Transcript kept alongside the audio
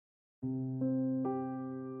אתה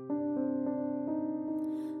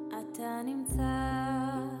נמצא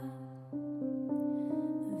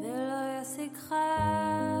ולא ישיגך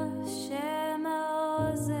שם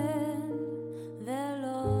האוזן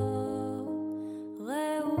ולא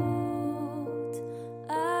ראות.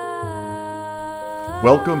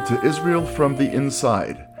 Welcome to Israel from the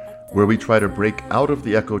Inside, where we try to break out of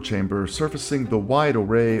the echo chamber, surfacing the wide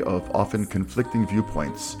array of often conflicting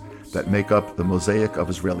viewpoints that make up the mosaic of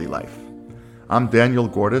Israeli life. I'm Daniel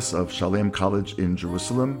Gordis of Shalem College in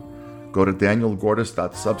Jerusalem. Go to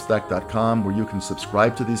danielgordis.substack.com where you can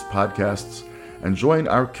subscribe to these podcasts and join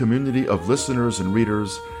our community of listeners and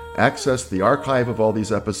readers, access the archive of all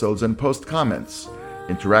these episodes, and post comments,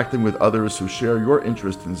 interacting with others who share your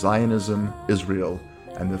interest in Zionism, Israel,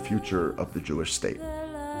 and the future of the Jewish state.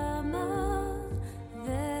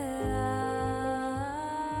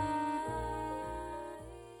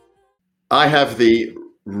 I have the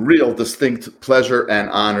real distinct pleasure and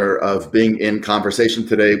honor of being in conversation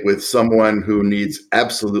today with someone who needs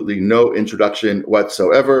absolutely no introduction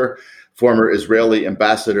whatsoever. Former Israeli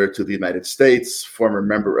ambassador to the United States, former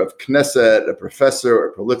member of Knesset, a professor,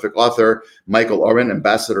 a prolific author, Michael Oren,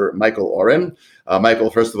 Ambassador Michael Oren.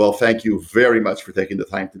 Michael, first of all, thank you very much for taking the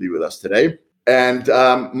time to be with us today. And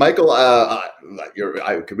Michael, I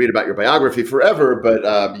could read about your biography forever, but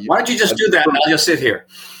why don't you just do that and I'll just sit here?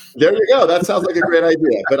 There you go. That sounds like a great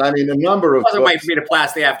idea. But I mean, a number of wasn't waiting for me to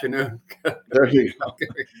pass the afternoon. There you go.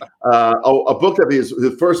 A book that is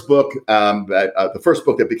the first book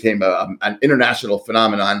that became an international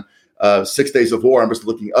phenomenon. 6 Days of War. I'm just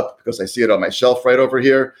looking up because I see it on my shelf right over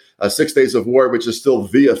here. 6 Days of War, which is still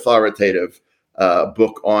the authoritative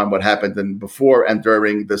book on what happened before and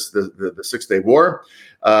during the 6 Day War.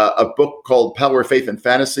 A book called Power, Faith, and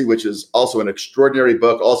Fantasy, which is also an extraordinary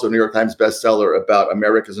book, also a New York Times bestseller about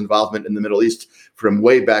America's involvement in the Middle East from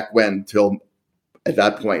way back when till at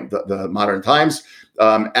that point, the modern times.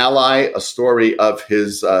 Ally, a story of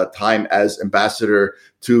his time as ambassador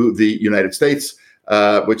to the United States,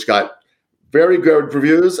 which got very good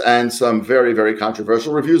reviews and some very, very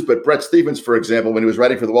controversial reviews. But Bret Stephens, for example, when he was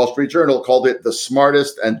writing for the Wall Street Journal, called it the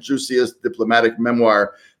smartest and juiciest diplomatic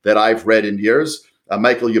memoir that I've read in years.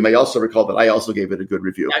 Michael, you may also recall that I also gave it a good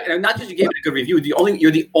review. And not just you gave it a good review,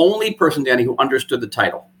 you're the only person, Danny, who understood the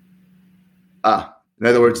title. In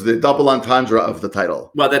other words, the double entendre of the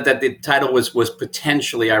title. Well, that the title was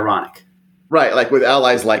potentially ironic. Right, like with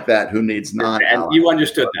allies like that, who needs non-allies. And you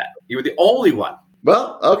understood that. You were the only one.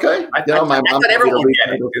 Well, okay. I thought everyone would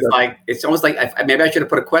get it. It's almost like maybe I should have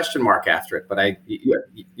put a question mark after it, but you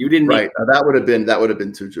didn't. Right, that would have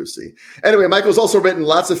been too juicy. Anyway, Michael's also written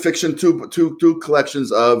lots of fiction, two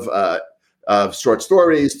collections of short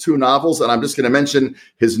stories, 2 novels, and I'm just going to mention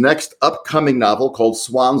his next upcoming novel called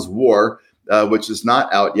Swan's War, which is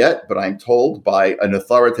not out yet, but I'm told by an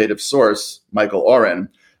authoritative source, Michael Oren,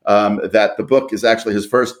 that the book is actually his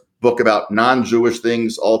first book about non-Jewish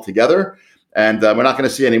things altogether. And we're not going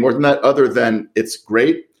to see any more than that, other than it's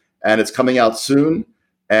great and it's coming out soon.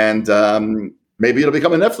 And maybe it'll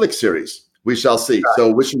become a Netflix series. We shall see.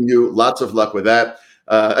 So wishing you lots of luck with that.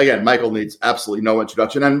 Again, Michael needs absolutely no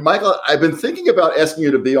introduction. And Michael, I've been thinking about asking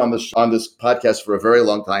you to be on this podcast for a very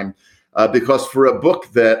long time because for a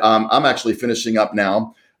book that I'm actually finishing up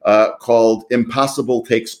now called Impossible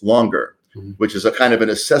Takes Longer, which is a kind of an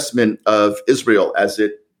assessment of Israel as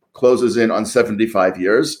it closes in on 75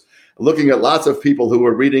 years. Looking at lots of people who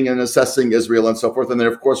were reading and assessing Israel and so forth. And then,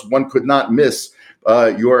 of course, one could not miss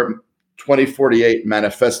your 2048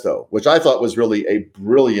 manifesto, which I thought was really a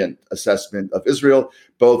brilliant assessment of Israel,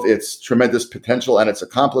 both its tremendous potential and its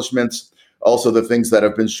accomplishments, also the things that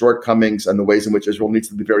have been shortcomings and the ways in which Israel needs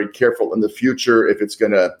to be very careful in the future if it's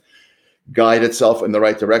going to guide itself in the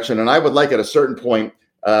right direction. And I would like at a certain point,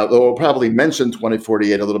 though we'll probably mention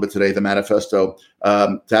 2048 a little bit today, the manifesto,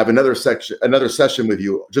 to have another session with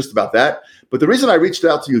you just about that. But the reason I reached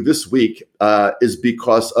out to you this week is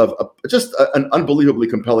because of an unbelievably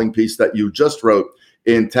compelling piece that you just wrote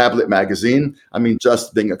in Tablet magazine. I mean,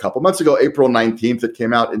 just being a couple months ago, April 19th, it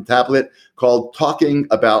came out in Tablet, called Talking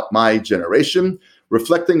About My Generation,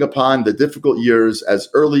 reflecting upon the difficult years as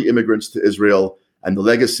early immigrants to Israel and the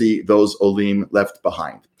legacy those Olim left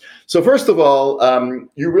behind. So first of all,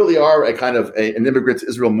 you really are a kind of an immigrant to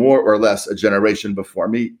Israel, more or less a generation before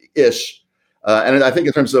me-ish. And I think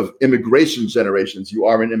in terms of immigration generations, you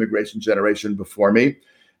are an immigration generation before me.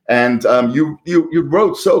 And you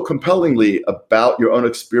wrote so compellingly about your own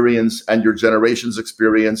experience and your generation's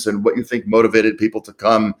experience and what you think motivated people to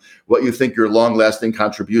come, what you think your long-lasting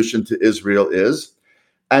contribution to Israel is.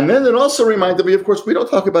 And then it also reminded me, of course, we don't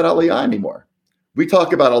talk about aliyah anymore. we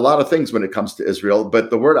talk about a lot of things when it comes to Israel, but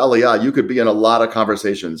the word aliyah, you could be in a lot of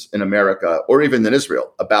conversations in America or even in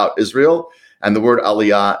Israel about Israel, and the word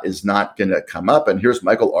aliyah is not going to come up. And here's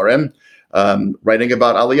Michael Oren writing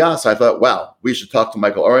about aliyah. So I thought, wow, we should talk to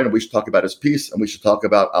Michael Oren, and we should talk about his piece, and we should talk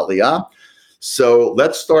about aliyah. So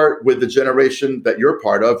let's start with the generation that you're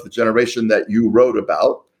part of, the generation that you wrote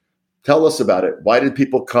about. Tell us about it. Why did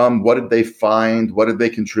people come? What did they find? What did they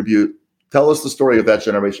contribute? Tell us the story of that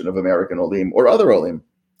generation of American Olim or other Olim.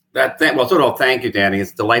 Well, first of all, thank you, Danny.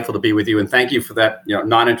 It's delightful to be with you, and thank you for that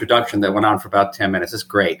non-introduction that went on for about 10 minutes. It's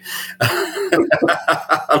great.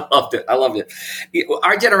 I loved it.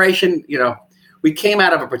 Our generation, we came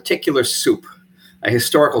out of a particular soup, a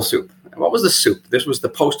historical soup. What was the soup? This was the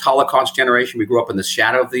post-Holocaust generation. We grew up in the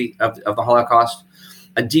shadow of the Holocaust.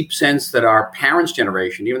 A deep sense that our parents'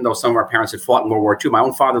 generation, even though some of our parents had fought in World War II, my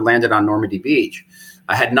own father landed on Normandy Beach,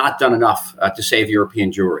 had not done enough to save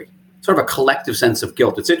European Jewry. Sort of a collective sense of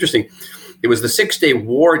guilt. It's interesting. It was the 6-Day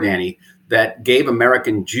War, Danny, that gave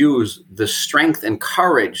American Jews the strength and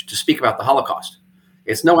courage to speak about the Holocaust.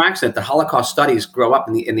 It's no accident that Holocaust studies grow up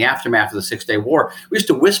in the aftermath of the 6-Day War. We used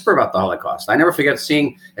to whisper about the Holocaust. I never forget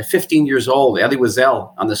seeing, at 15 years old, Elie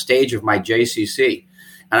Wiesel on the stage of my JCC.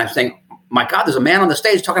 And I'm saying, my God, there's a man on the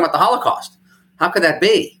stage talking about the Holocaust. How could that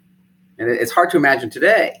be? And it's hard to imagine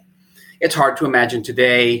today. It's hard to imagine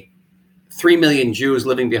today 3 million Jews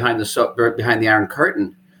living behind the Iron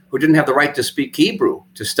Curtain who didn't have the right to speak Hebrew,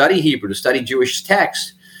 to study Jewish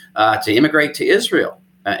texts, to immigrate to Israel.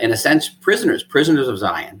 In a sense, prisoners of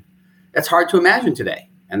Zion. That's hard to imagine today.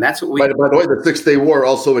 And that's what we... By the way, the 6-Day War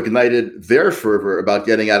also ignited their fervor about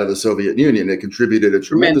getting out of the Soviet Union. It contributed a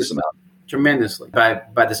tremendous amount. Tremendously. By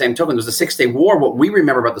the same token, there was the 6-Day War. What we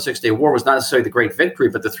remember about the 6-Day War was not necessarily the great victory,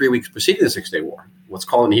 but the 3 weeks preceding the 6-Day War, what's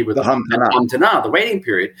called in Hebrew the Hamtanah, the waiting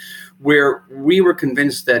period, where we were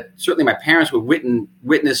convinced that certainly my parents would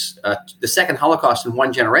witness the second Holocaust in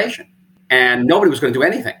one generation, and nobody was going to do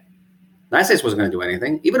anything. The United States wasn't going to do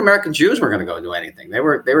anything. Even American Jews weren't going to go and do anything. They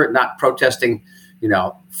were not protesting,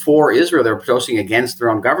 for Israel. They were protesting against their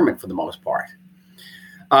own government for the most part.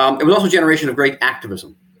 It was also a generation of great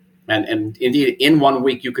activism. And indeed, in 1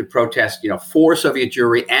 week, you could protest, for Soviet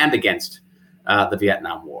Jewry and against the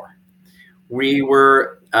Vietnam War. We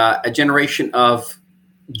were a generation of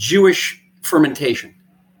Jewish fermentation,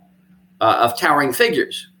 of towering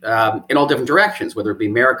figures in all different directions, whether it be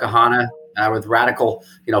Meir Kahane with radical,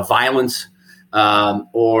 violence,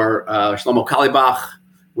 or Shlomo Kalibach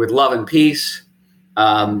with love and peace.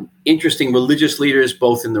 Interesting religious leaders,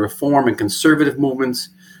 both in the Reform and conservative movements.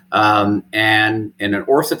 And in an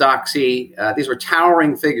orthodoxy, these were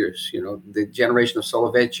towering figures. The generation of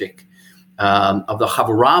Soloveitchik, of the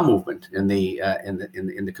Havurah movement in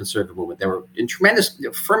the conservative movement. There were in tremendous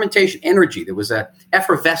fermentation energy. There was a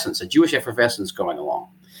Jewish effervescence going along.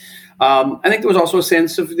 I think there was also a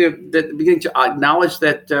sense of the beginning to acknowledge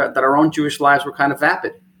that our own Jewish lives were kind of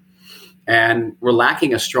vapid, and we're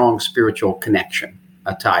lacking a strong spiritual connection,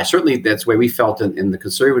 a tie. Certainly, that's the way we felt in the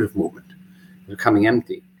conservative movement. We're becoming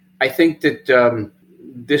empty. I think that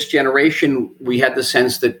this generation, we had the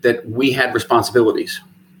sense that we had responsibilities,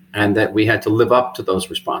 and that we had to live up to those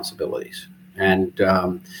responsibilities. And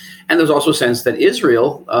there's also a sense that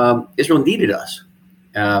Israel needed us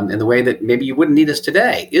in the way that maybe you wouldn't need us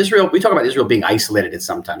today. Israel, we talk about Israel being isolated at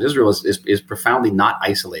sometimes. Israel is profoundly not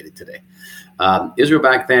isolated today. Israel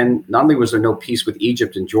back then, not only was there no peace with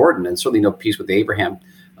Egypt and Jordan, and certainly no peace with the Abraham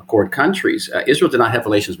Accord countries, Israel did not have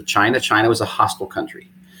relations with China. China was a hostile country.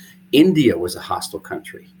 India was a hostile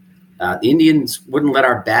country. The Indians wouldn't let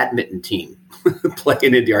our badminton team play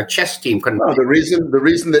in India. Our chess team couldn't. No, the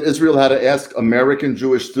reason that Israel had to ask American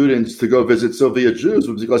Jewish students to go visit Soviet Jews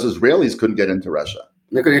was because Israelis couldn't get into Russia.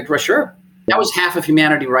 They couldn't get into Russia. Sure. That was half of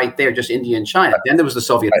humanity right there, just India and China. Then there was the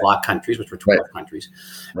Soviet bloc countries, which were 12 countries.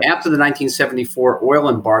 Right. After the 1974 oil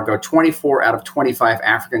embargo, 24 out of 25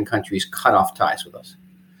 African countries cut off ties with us.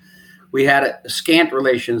 We had scant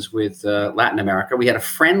relations with Latin America. We had a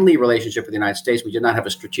friendly relationship with the United States. We did not have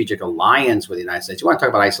a strategic alliance with the United States. You want to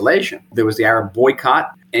talk about isolation? There was the Arab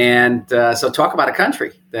boycott. And so talk about a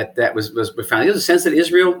country that was profound. There was a sense that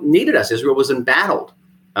Israel needed us. Israel was embattled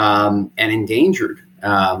and endangered,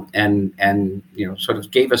 and sort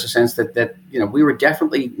of gave us a sense that we were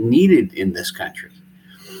definitely needed in this country.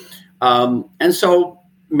 And so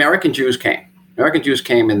American Jews came.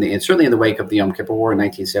 And certainly in the wake of the Yom Kippur War in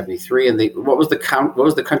 1973. And what was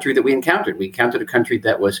the country that we encountered? We encountered a country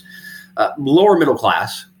that was lower middle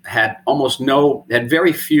class, had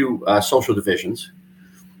very few social divisions.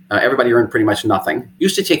 Everybody earned pretty much nothing.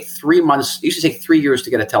 Used to take 3 years to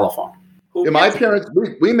get a telephone. My parents,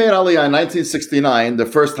 we made aliyah in 1969, the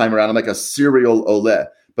first time around. I'm like a serial ole.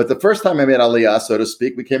 But the first time I made aliyah, so to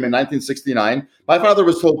speak, we came in 1969. My father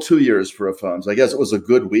was told 2 years for a phone. So I guess it was a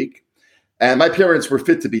good week. And my parents were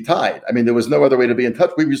fit to be tied. I mean, there was no other way to be in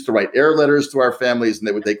touch. We used to write air letters to our families, and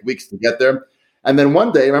they would take weeks to get there. And then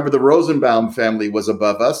one day, remember, the Rosenbaum family was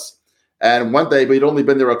above us. And one day, we'd only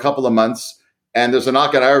been there a couple of months, and there's a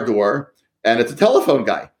knock at our door, and it's a telephone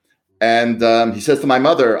guy. And he says to my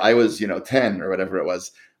mother, I was, 10 or whatever it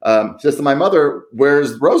was. He says to my mother,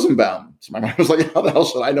 where's Rosenbaum? So my mother was like, how the hell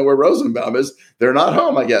should I know where Rosenbaum is? They're not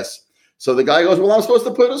home, I guess. So the guy goes, well, I'm supposed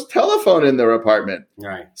to put his telephone in their apartment.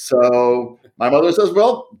 Right. So my mother says,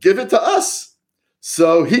 well, give it to us.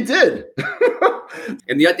 So he did.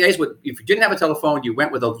 In the days, if you didn't have a telephone, you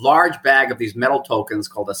went with a large bag of these metal tokens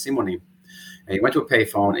called a simonim. And you went to a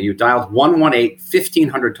payphone and you dialed 118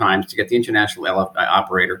 1,500 times to get the international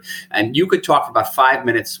operator. And you could talk for about 5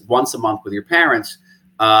 minutes once a month with your parents,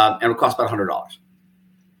 and it would cost about $100.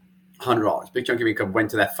 $100. Big chunk of your income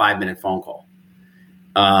went to that 5-minute phone call.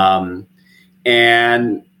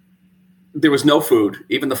 And there was no food.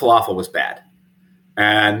 Even the falafel was bad.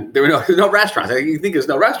 And there were no restaurants. You think there's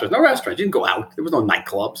no restaurants. No restaurants. You didn't go out. There was no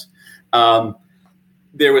nightclubs.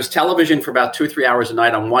 There was television for about 2 or 3 hours a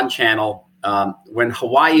night on one channel. When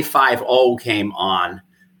Hawaii 5-0 came on,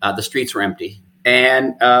 the streets were empty.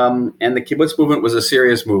 And the kibbutz movement was a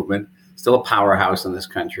serious movement, still a powerhouse in this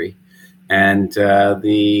country. And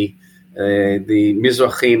the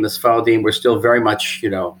Mizrahim, the Sfaradim, were still very much,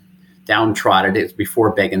 downtrodden. It was before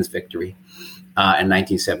Begin's victory in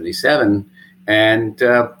 1977. And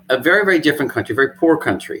a very, very different country, very poor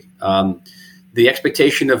country. The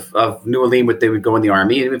expectation of New Orleans, they would go in the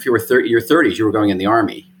army. Even if you were your 30s, you were going in the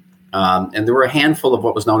army. And there were a handful of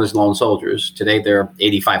what was known as lone soldiers. Today, there are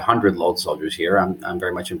 8,500 lone soldiers here. I'm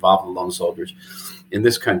very much involved in lone soldiers in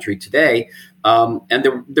this country today. And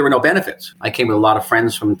there were no benefits. I came with a lot of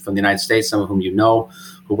friends from the United States, some of whom you know,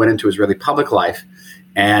 who went into Israeli public life.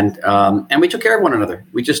 And we took care of one another.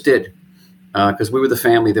 We just did, because we were the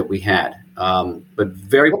family that we had. But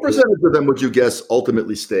what percentage of them would you guess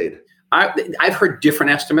ultimately stayed? I've heard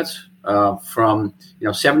different estimates from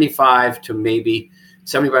 75 to maybe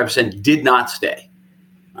 75% did not stay.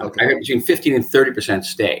 Okay. I heard between 15 and 30%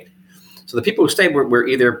 stayed. So the people who stayed were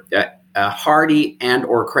either hardy and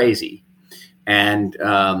or crazy, and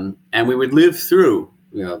we would live through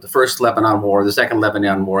the first Lebanon War, the second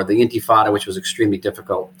Lebanon War, the Intifada, which was extremely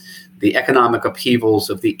difficult, the economic upheavals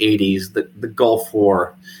of the 80s, the Gulf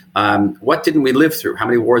War. What didn't we live through? How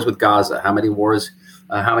many wars with Gaza? How many wars?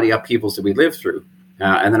 How many upheavals did we live through?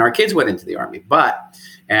 And then our kids went into the army.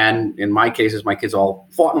 And in my cases, my kids all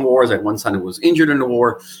fought in wars. I had one son who was injured in the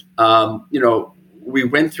war. We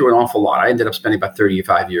went through an awful lot. I ended up spending about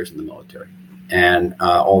 35 years in the military, and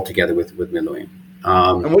all together with Miluim.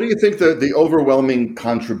 And what do you think the overwhelming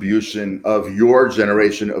contribution of your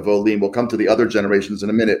generation of Olim? We'll come to the other generations in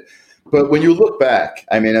a minute. But when you look back,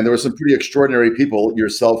 and there were some pretty extraordinary people,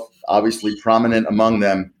 yourself obviously prominent among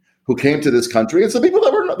them, who came to this country, and some people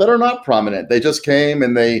that are not prominent. They just came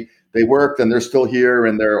and they worked, and they're still here,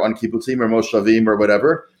 and they're on kibbutzim or moshavim or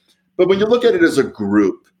whatever. But when you look at it as a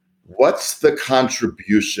group, what's the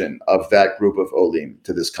contribution of that group of Olim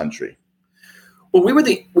to this country? Well, we were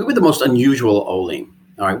the most unusual Olim,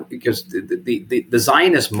 all right, because the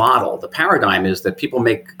Zionist model, the paradigm is that people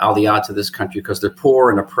make aliyah to this country because they're poor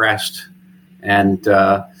and oppressed, and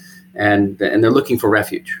they're looking for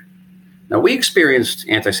refuge. Now, we experienced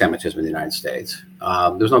anti-Semitism in the United States.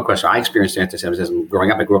 There's no question. I experienced anti-Semitism growing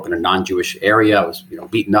up. I grew up in a non-Jewish area. I was,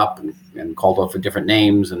 beaten up and called out for different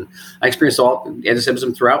names. And I experienced all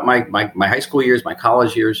anti-Semitism throughout my high school years, my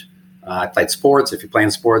college years. I played sports. If you're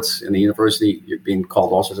playing sports in the university, you're being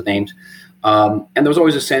called all sorts of names. And there was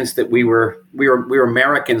always a sense that we were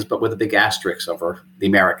Americans, but with a big asterisk over the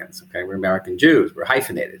Americans. Okay, we're American Jews. We're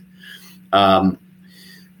hyphenated.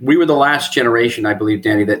 We were the last generation, I believe,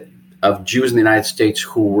 Danny, of Jews in the United States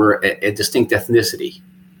who were a distinct ethnicity.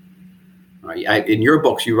 In your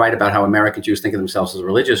books, you write about how American Jews think of themselves as a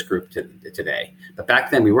religious group today. But back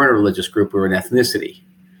then, we weren't a religious group. We were an ethnicity.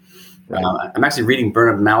 Right. I'm actually reading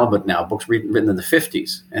Bernard Malamud now, books written in the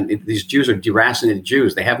 50s. And these Jews are deracinated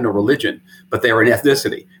Jews. They have no religion, but they were an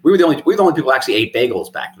ethnicity. We were the only people who actually ate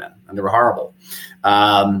bagels back then, and they were horrible.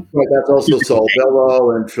 That's also Saul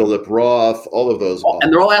Bellow and Philip Roth, all of those.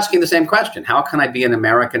 And they're all asking the same question. How can I be an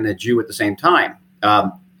American and a Jew at the same time?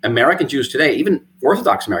 American Jews today, even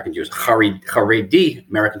Orthodox American Jews, Haredi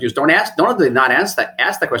American Jews, don't only not ask that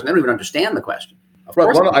question, they don't even understand the question.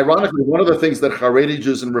 Right. Ironically, one of the things that Haredi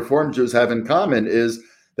Jews and Reform Jews have in common is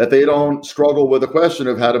that they don't struggle with the question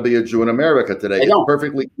of how to be a Jew in America today. It's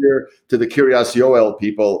perfectly clear to the Kiryas Yoel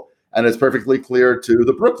people, and it's perfectly clear to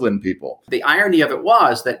the Brooklyn people. The irony of it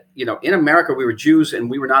was that, in America, we were Jews and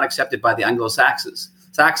we were not accepted by the Anglo-Saxons,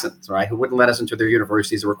 right, who wouldn't let us into their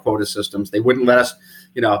universities. There were quota systems. They wouldn't let us,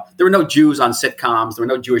 there were no Jews on sitcoms. There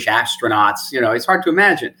were no Jewish astronauts. It's hard to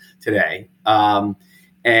imagine today. And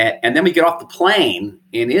then we get off the plane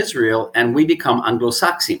in Israel and we become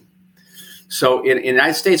Anglo-Saxon. So in the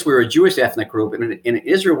United States, we were a Jewish ethnic group. And in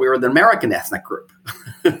Israel, we were the American ethnic group.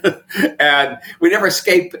 And we never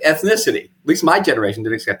escaped ethnicity. At least my generation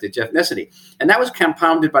didn't accept its ethnicity. And that was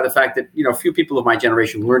compounded by the fact that, a few people of my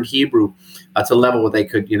generation learned Hebrew to a level where they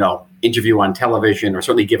could, interview on television or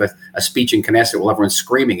certainly give a speech in Knesset while everyone's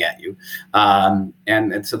screaming at you.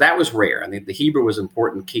 And so that was rare. And the Hebrew was an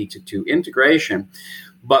important key to integration.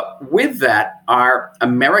 But with that, our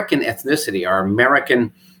American ethnicity, our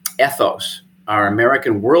American ethos, our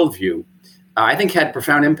American worldview, I think had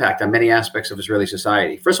profound impact on many aspects of Israeli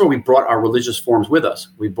society. First of all, we brought our religious forms with us.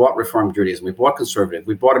 We brought Reform Judaism. We brought conservative.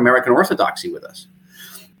 We brought American Orthodoxy with us.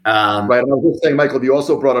 Right. I was just saying, Michael, you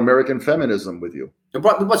also brought American feminism with you. We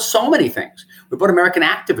brought so many things. We brought American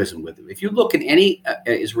activism with you. If you look at any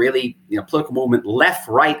Israeli political movement, left,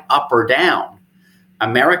 right, up, or down,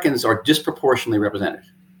 Americans are disproportionately represented.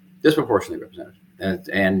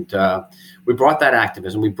 And we brought that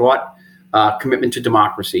activism. We brought commitment to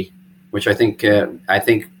democracy, which I think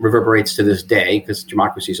reverberates to this day, because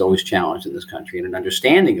democracy is always challenged in this country, and an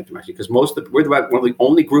understanding of democracy. Because we're one of the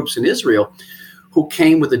only groups in Israel who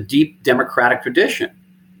came with a deep democratic tradition.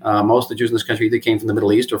 Most of the Jews in this country either came from the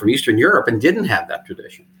Middle East or from Eastern Europe and didn't have that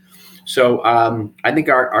tradition. So I think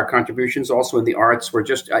our contributions also in the arts were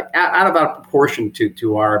just out of proportion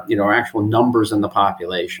to our actual numbers in the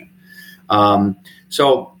population.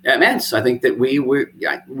 So immense. I think that we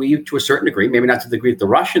to a certain degree, maybe not to the degree that the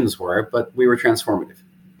Russians were, but we were transformative.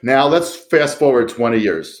 Now let's fast forward 20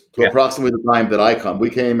 years to approximately the time that I come. We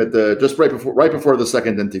came at just right before the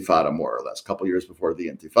second Intifada, more or less, a couple years before the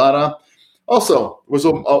Intifada. Also, it was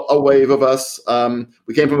a wave of us.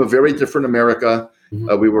 We came from a very different America.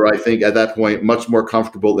 We were, I think, at that point, much more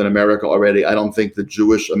comfortable in America already. I don't think the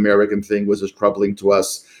Jewish American thing was as troubling to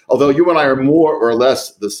us. Although you and I are more or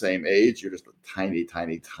less the same age. You're just a tiny,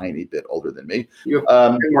 tiny, tiny bit older than me. You're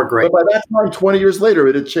more great. But by that time, 20 years later,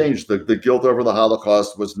 it had changed. The guilt over the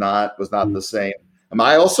Holocaust was not the same.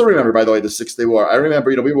 I also remember, by the way, the 6-Day War. I remember,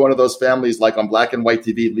 we were one of those families like on black and white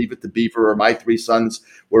TV, Leave It to Beaver, or My Three Sons.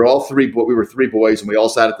 We were three boys, and we all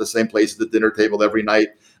sat at the same place at the dinner table every night.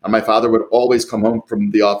 And my father would always come home from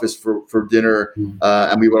the office for dinner,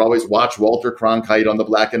 and we would always watch Walter Cronkite on the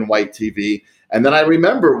black and white TV. And then I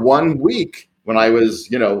remember one week when I was,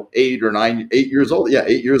 8 years old. Yeah,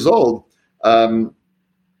 8 years old. 8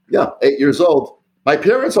 years old. My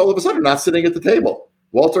parents all of a sudden are not sitting at the table.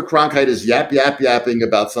 Walter Cronkite is yapping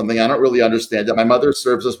about something I don't really understand. My mother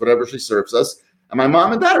serves us whatever she serves us, and my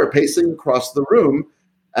mom and dad are pacing across the room.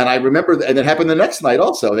 And I remember, and it happened the next night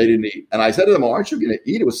also. They didn't eat, and I said to them, "Oh, aren't you going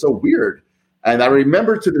to eat?" It was so weird. And I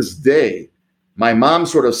remember to this day, my mom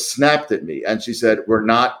sort of snapped at me, and she said, "We're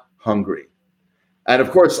not hungry." And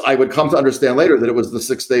of course, I would come to understand later that it was the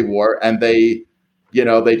 6-Day War, and they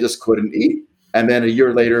just couldn't eat. And then a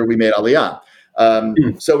year later, we made aliyah.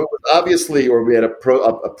 So it was obviously, or we had a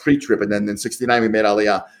pre-trip, and then in 1969 we made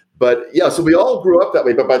aliyah. But yeah, so we all grew up that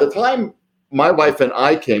way. But by the time my wife and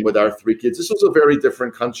I came with our 3 kids, this was a very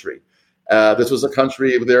different country. This was a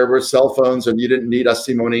country where there were cell phones, and you didn't need a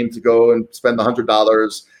simonim to go and spend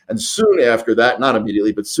 $100. And soon after that, not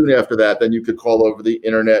immediately, but soon after that, then you could call over the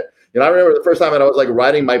internet. I remember the first time I was like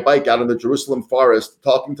riding my bike out in the Jerusalem forest,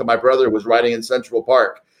 talking to my brother who was riding in Central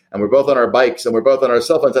Park. And we're both on our bikes and we're both on our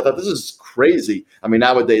cell phones. I thought, this is crazy.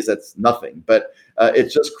 Nowadays that's nothing, but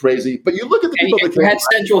it's just crazy. But you look at the people that had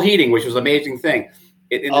central heating, which was an amazing thing.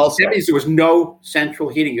 In the 70s, there was no central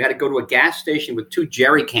heating. You had to go to a gas station with 2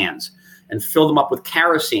 jerry cans and fill them up with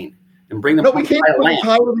kerosene and bring them. No, we came to a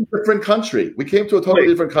totally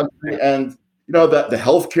different country. And the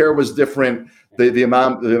healthcare was different. The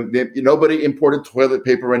amount, nobody imported toilet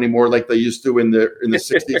paper anymore like they used to in the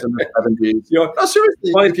 60s and the 70s. No,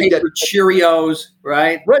 seriously, you can get Cheerios,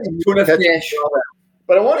 right? Tuna fish.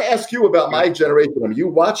 But I want to ask you about my generation. You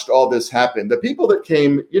watched all this happen. The people that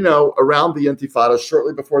came, around the Intifada,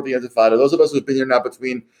 shortly before the Intifada, those of us who've been here now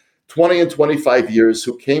between 20 and 25 years,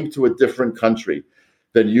 who came to a different country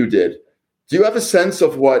than you did. Do you have a sense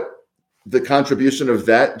of what the contribution of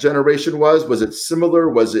that generation was? Was it similar?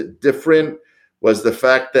 Was it different? Was the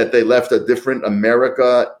fact that they left a different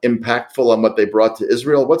America impactful on what they brought to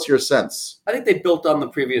Israel? What's your sense? I think they built on the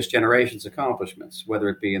previous generation's accomplishments, whether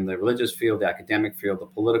it be in the religious field, the academic field, the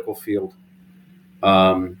political field.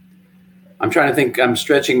 I'm trying to think. I'm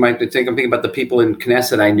stretching I'm thinking about the people in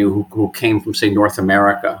Knesset I knew who came from, say, North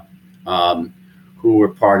America, who were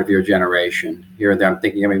part of your generation. Here and there, I'm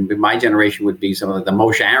thinking. I mean, my generation would be some of the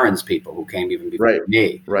Moshe Aaron's people who came even before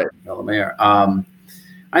me. Right.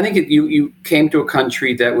 I think you came to a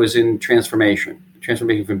country that was in transformation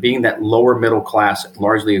from being that lower middle class,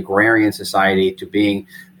 largely agrarian society to being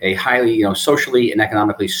a highly, socially and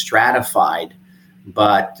economically stratified,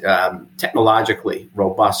 but technologically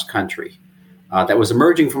robust country that was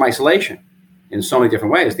emerging from isolation in so many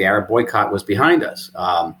different ways. The Arab boycott was behind us.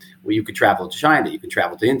 Where you could travel to China, you could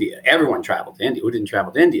travel to India. Everyone traveled to India. Who didn't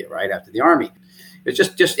travel to India, right, after the army? It's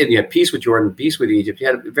just you had peace with Jordan, peace with Egypt. You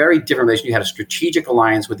had a very different relation. You had a strategic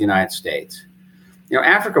alliance with the United States.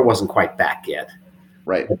 Africa wasn't quite back yet.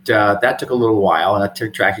 Right. But that took a little while, and that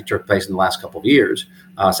actually took place in the last couple of years.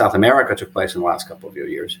 South America took place in the last couple of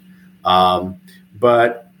years.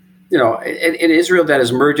 But in Israel, that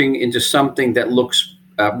is merging into something that looks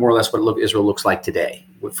more or less what Israel looks like today.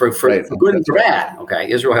 For good and for bad.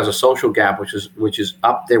 Okay, Israel has a social gap which is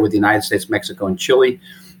up there with the United States, Mexico, and Chile,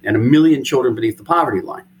 and 1 million children beneath the poverty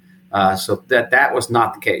line. So that was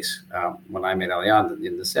not the case when I made Aliyah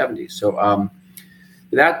in the 70s. So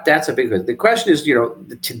that's a big thing. The question is,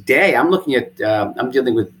 today I'm looking at I'm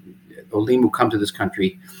dealing with Olim who come to this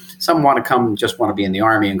country. Some want to be in the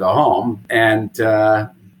army and go home, and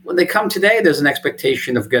when they come today, there's an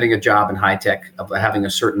expectation of getting a job in high tech, of having a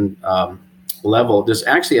certain level. There's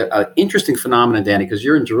actually an interesting phenomenon, Danny, because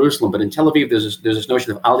you're in Jerusalem, but in Tel Aviv, there's this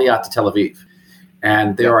notion of aliyah to Tel Aviv.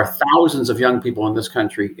 And there are thousands of young people in this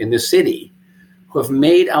country, in this city, who have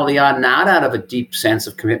made aliyah not out of a deep sense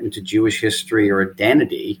of commitment to Jewish history or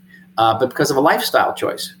identity, but because of a lifestyle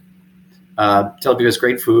choice. Tel Aviv has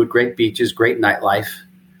great food, great beaches, great nightlife.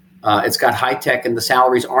 It's got high tech, and the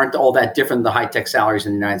salaries aren't all that different than the high tech salaries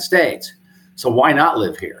in the United States. So why not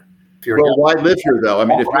live here? Why live here though? I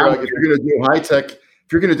mean, if you're going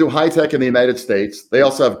to do high tech, in the United States, they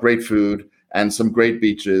also have great food and some great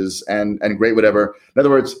beaches and great whatever. In other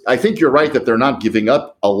words, I think you're right that they're not giving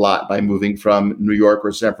up a lot by moving from New York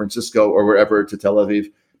or San Francisco or wherever to Tel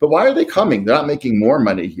Aviv. But why are they coming? They're not making more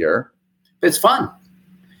money here. It's fun.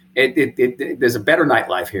 There's a better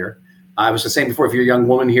nightlife here. I was saying before, if you're a young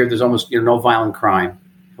woman here, there's almost no violent crime.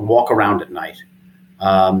 You can walk around at night.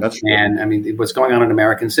 That's true. And I mean, what's going on in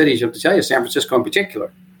American cities, you have to tell you, San Francisco in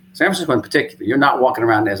particular, you're not walking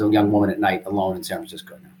around as a young woman at night alone in San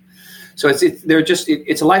Francisco now. So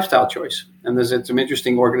it's a lifestyle choice. And there's some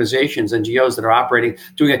interesting organizations, NGOs that are operating,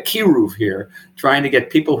 doing a kiruv here, trying to get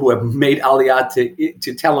people who have made aliyah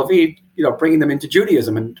to Tel Aviv, bringing them into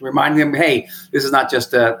Judaism and reminding them, hey, this is not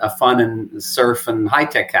just a fun and surf and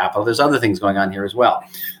high-tech capital. There's other things going on here as well.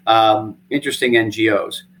 Interesting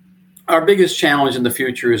NGOs. Our biggest challenge in the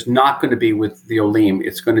future is not going to be with the Olim.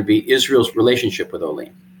 It's going to be Israel's relationship with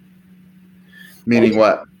Olim. Meaning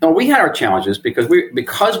what? No, we had our challenges because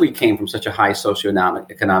we came from such a high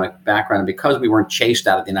socioeconomic background, and because we weren't chased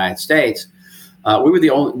out of the United States,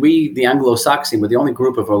 the Anglo-Saxon, were the only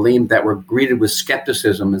group of Olim that were greeted with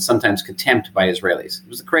skepticism and sometimes contempt by Israelis. It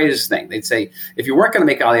was the craziest thing. They'd say, if you weren't going to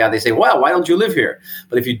make Aliyah, they'd say, well, why don't you live here?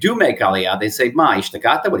 But if you do make Aliyah, they'd say, ma,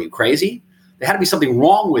 ishtagata, what are you, crazy? There had to be something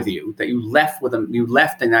wrong with you that you left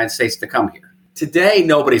the United States to come here. Today,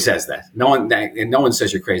 nobody says that. No one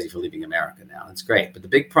says you're crazy for leaving America now. That's great. But the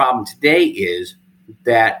big problem today is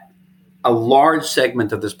that a large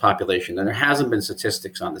segment of this population, and there hasn't been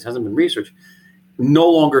statistics on this, hasn't been research, no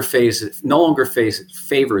longer favors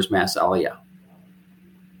mass aliyah.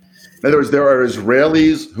 In other words, there are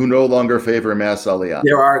Israelis who no longer favor mass aliyah.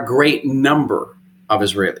 There are a great number of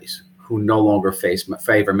Israelis who no longer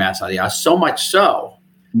favor mass aliyah, so much so.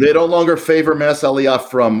 They no longer favor mass aliyah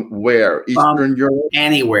from where? Eastern Europe?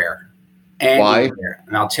 Anywhere. Why?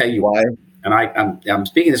 And I'll tell you why. And I'm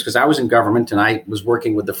speaking this because I was in government and I was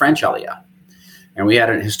working with the French aliyah. And we had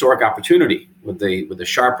a historic opportunity with the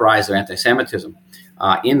sharp rise of anti-Semitism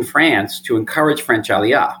in France to encourage French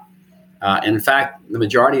aliyah. And in fact, the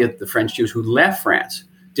majority of the French Jews who left France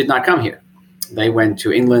did not come here. They went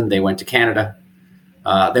to England. They went to Canada.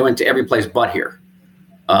 They went to every place but here.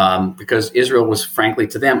 Because Israel was, frankly,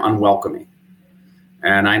 to them, unwelcoming.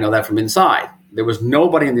 And I know that from inside. There was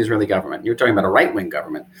nobody in the Israeli government, you're talking about a right-wing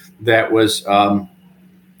government, that was going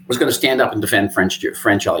to stand up and defend French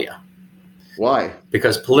aliyah. Why?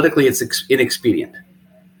 Because politically it's inexpedient.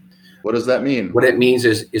 What does that mean? What it means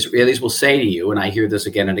is Israelis will say to you, and I hear this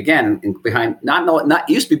again and again, and behind not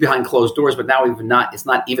used to be behind closed doors, but now even not. It's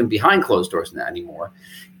not even behind closed doors anymore.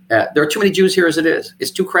 There are too many Jews here as it is.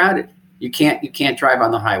 It's too crowded. You can't drive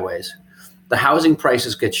on the highways. The housing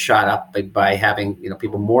prices get shot up by having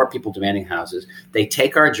more people demanding houses. They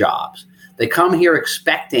take our jobs. They come here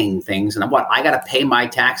expecting things, and I got to pay my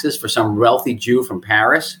taxes for some wealthy Jew from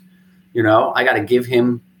Paris. I got to give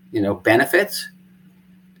him benefits.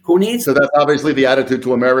 Who needs? So that's obviously the attitude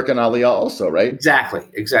to American aliyah also, right? Exactly.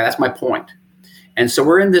 That's my point. And so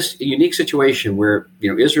we're in this unique situation where,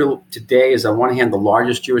 Israel today is on one hand the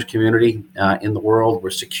largest Jewish community in the world. We're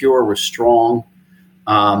secure. We're strong.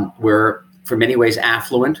 We're, for many ways,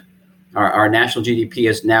 affluent. Our national GDP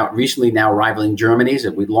is recently rivaling Germany's.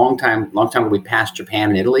 Long time ago, we passed Japan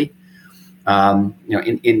and Italy.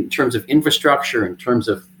 In terms of infrastructure, in terms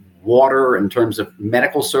of water, in terms of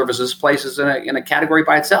medical services, places in a category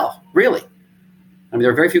by itself, really. I mean,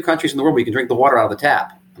 there are very few countries in the world where you can drink the water out of the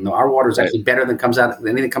tap. And our water is actually better than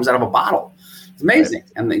anything that comes out of a bottle. It's amazing.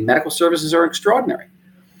 Right. And the medical services are extraordinary.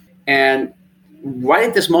 And right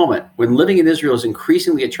at this moment, when living in Israel is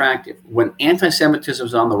increasingly attractive, when anti-Semitism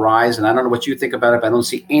is on the rise, and I don't know what you think about it, but I don't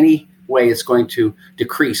see any way it's going to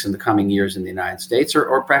decrease in the coming years in the United States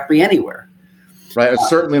or practically anywhere. Right. It's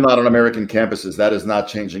certainly not on American campuses. That is not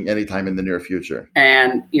changing anytime in the near future.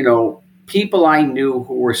 And, people I knew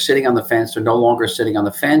who were sitting on the fence are no longer sitting on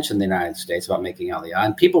the fence in the United States about making aliyah.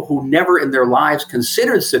 And people who never in their lives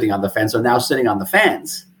considered sitting on the fence are now sitting on the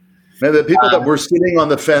fence. Now, the people that were sitting on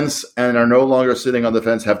the fence and are no longer sitting on the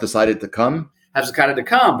fence have decided to come?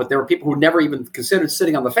 But there were people who never even considered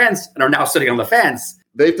sitting on the fence and are now sitting on the fence.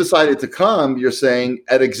 They've decided to come, you're saying,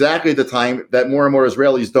 at exactly the time that more and more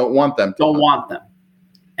Israelis don't want them.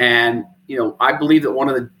 And, I believe that one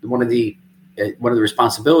of the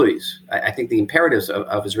responsibilities, I think the imperatives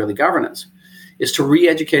of Israeli governance is to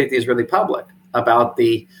re-educate the Israeli public about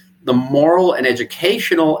the moral and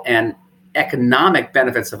educational and economic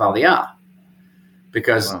benefits of aliyah.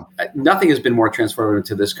 Because nothing has been more transformative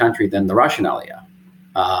to this country than the Russian aliyah.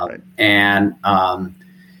 Right. And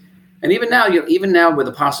even now with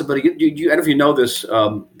the possibility, I don't know if you know this,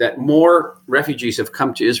 that more refugees have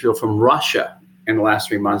come to Israel from Russia in the last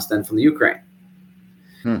 3 months than from the Ukraine.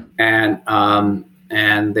 And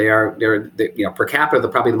they're per capita, they're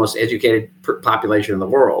probably the most educated population in the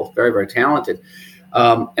world, very, very talented.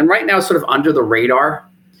 And right now, sort of under the radar,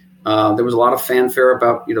 there was a lot of fanfare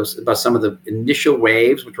about some of the initial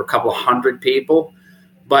waves, which were a couple of hundred people.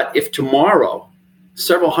 But if tomorrow,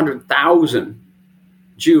 several 100,000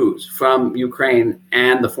 Jews from Ukraine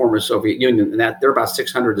and the former Soviet Union, and that there are about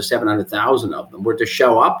 600 to 700,000 of them, were to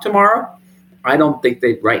show up tomorrow, I don't think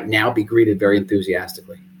they'd right now be greeted very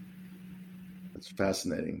enthusiastically. That's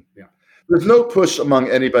fascinating. Yeah. There's no push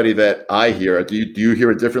among anybody that I hear. Do you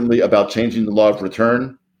hear it differently about changing the law of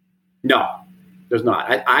return? No, there's not.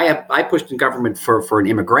 I pushed in government for an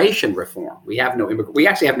immigration reform. We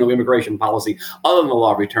actually have no immigration policy other than the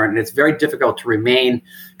law of return, and it's very difficult to remain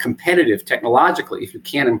competitive technologically if you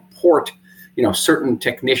can't import, certain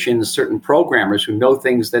technicians, certain programmers who know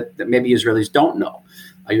things that maybe Israelis don't know.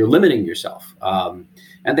 You're limiting yourself,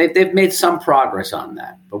 and they've made some progress on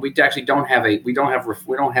that. But we actually don't have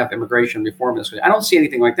immigration reform in this country. I don't see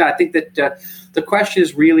anything like that. I think that the question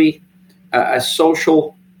is really a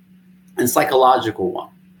social and psychological one.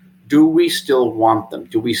 Do we still want them?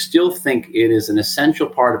 Do we still think it is an essential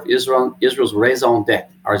part of Israel's raison d'etre,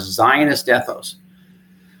 our Zionist ethos,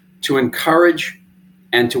 to encourage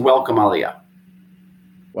and to welcome aliyah?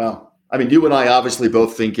 Wow. I mean, you and I obviously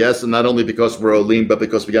both think yes, and not only because we're Olim, but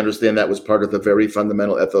because we understand that was part of the very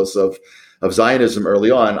fundamental ethos of Zionism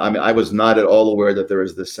early on. I mean, I was not at all aware that there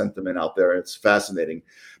is this sentiment out there. It's fascinating.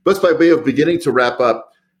 But by way of beginning to wrap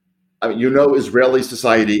up, I mean, Israeli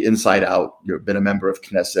society inside out. You've been a member of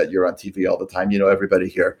Knesset. You're on TV all the time. You know everybody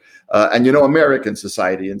here. And American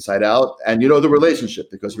society inside out. And the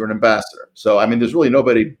relationship because you're an ambassador. So, I mean, there's really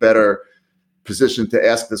nobody better positioned to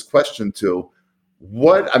ask this question to.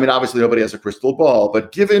 Obviously nobody has a crystal ball,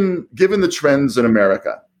 but given the trends in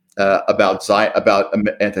America about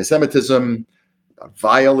anti-Semitism, about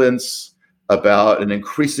violence, about an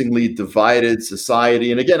increasingly divided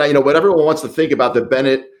society, and again, what everyone wants to think about the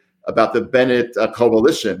Bennett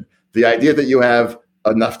coalition, the idea that you have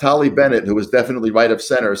a Naftali Bennett, who is definitely right of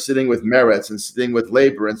center, sitting with Meretz and sitting with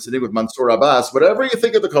Labor and sitting with Mansour Abbas, whatever you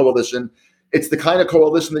think of the coalition, it's the kind of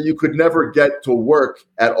coalition that you could never get to work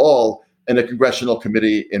at all in a congressional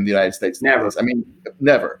committee in the United States. Never. I mean,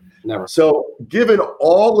 never. Never. So given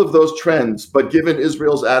all of those trends, but given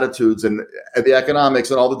Israel's attitudes and the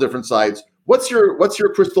economics and all the different sides, what's your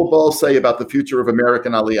crystal ball say about the future of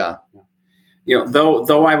American aliyah?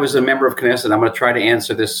 though I was a member of Knesset, I'm going to try to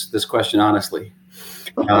answer this question honestly.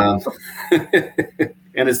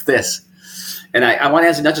 And it's this. And I want to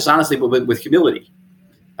answer not just honestly, but with humility.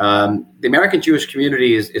 The American Jewish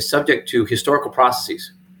community is subject to historical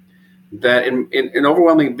processes that in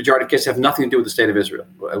overwhelming majority of cases have nothing to do with the state of Israel.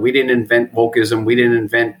 We didn't invent wokeism. We didn't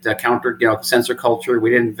invent censor culture. We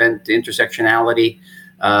didn't invent intersectionality.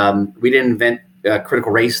 We didn't invent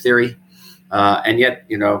critical race theory. And yet,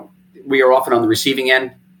 we are often on the receiving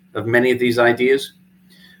end of many of these ideas.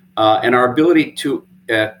 And our ability to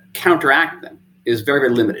counteract them is very,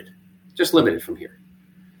 very limited, just limited from here.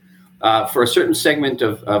 For a certain segment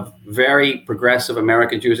of very progressive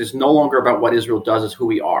American Jews, it's no longer about what Israel does, it's who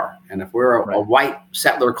we are. And if we're a white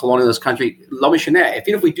settler colonialist country, lo mishaneh,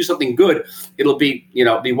 if we do something good, it'll be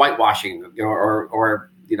whitewashing or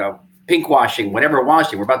pinkwashing, whatever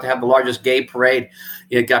washing. We're about to have the largest gay parade,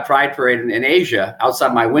 pride parade in Asia,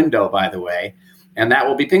 outside my window, by the way, and that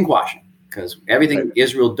will be pinkwashing because everything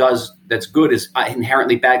Israel does that's good is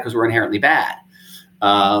inherently bad because we're inherently bad.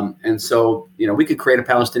 And so, we could create a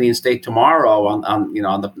Palestinian state tomorrow on the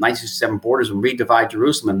 1967 borders and redivide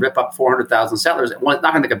Jerusalem and rip up 400,000 settlers. Well, it's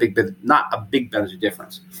not going to make not a big benefit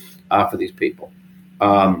difference for these people.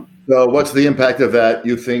 So what's the impact of that,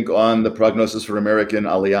 you think, on the prognosis for American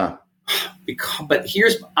aliyah? But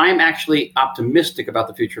I'm actually optimistic about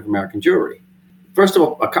the future of American Jewry. First of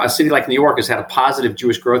all, a city like New York has had a positive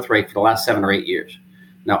Jewish growth rate for the last 7 or 8 years.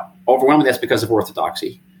 Now, overwhelmingly, that's because of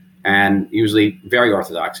orthodoxy. And usually very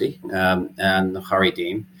orthodoxy and the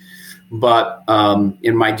Haredim. But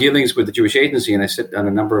in my dealings with the Jewish Agency, and I sit on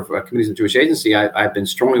a number of committees in the Jewish Agency, I've been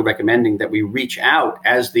strongly recommending that we reach out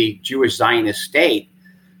as the Jewish Zionist state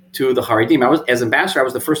to the Haredim. As ambassador, I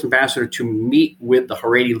was the first ambassador to meet with the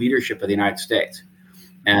Haredi leadership of the United States.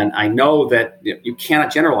 And I know that you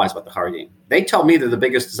cannot generalize about the Haredim. They tell me they're the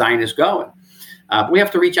biggest Zionists going. But we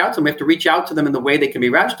have to reach out to them. We have to reach out to them in the way they can be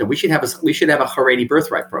registered. We should have a Haredi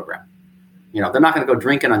birthright program. They're not going to go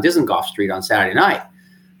drinking on Dizengoff Street on Saturday night.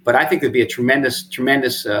 But I think there'd be a tremendous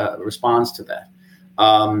response to that.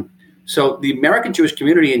 So the American Jewish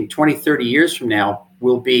community in 20, 30 years from now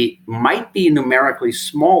might be numerically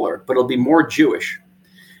smaller, but it'll be more Jewish.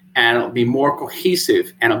 And it'll be more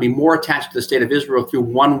cohesive, and it'll be more attached to the state of Israel through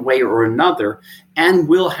one way or another, and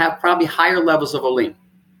will have probably higher levels of olim.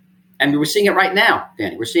 And we're seeing it right now,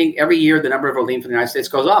 Danny. We're seeing every year the number of olim from the United States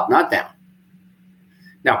goes up, not down.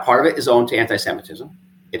 Now, part of it is owed to anti-Semitism.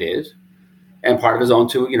 It is. And part of it is owed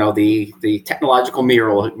to, the technological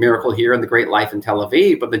miracle here and the great life in Tel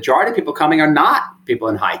Aviv. But the majority of people coming are not people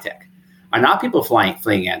in high tech, are not people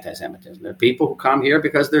fleeing anti-Semitism. They're people who come here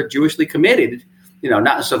because they're Jewishly committed, not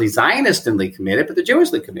necessarily Zionistically committed, but they're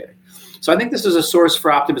Jewishly committed. So I think this is a source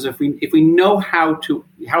for optimism if we know how to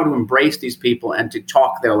embrace these people and to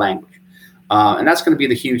talk their language. And that's going to be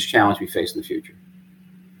the huge challenge we face in the future.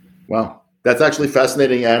 Wow, that's actually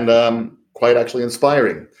fascinating and quite actually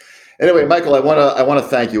inspiring. Anyway, Michael, I want to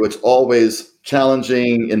thank you. It's always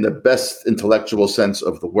challenging in the best intellectual sense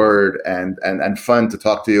of the word and fun to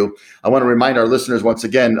talk to you. I want to remind our listeners once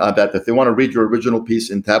again that if they want to read your original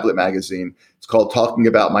piece in Tablet Magazine, it's called Talking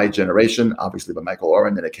About My Generation, obviously by Michael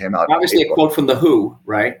Oren, and it came out. Obviously a quote from The Who,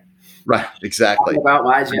 right? Right, exactly. Talking about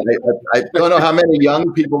my generation. I don't know how many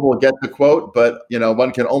young people will get the quote, but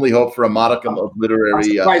one can only hope for a modicum of literary. I'm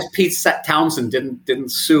surprised Pete Townsend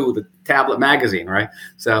didn't sue the Tablet Magazine, right?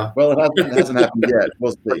 So well, it hasn't happened yet.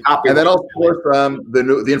 We'll see. And then, of course,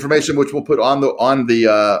 the information which we'll put on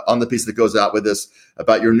the piece that goes out with this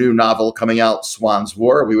about your new novel coming out, Swan's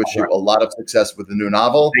War. We wish you a lot of success with the new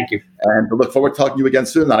novel. Thank you. And we look forward to talking to you again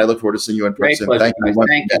soon. And I look forward to seeing you in person. Thank you.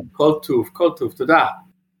 Thank you. Kol Tuv, Todah.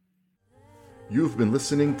 You've been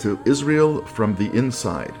listening to Israel from the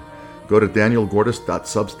Inside. Go to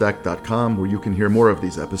danielgordis.substack.com where you can hear more of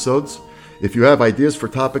these episodes. If you have ideas for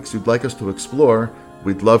topics you'd like us to explore,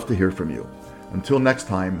 we'd love to hear from you. Until next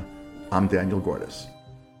time, I'm Daniel Gordis.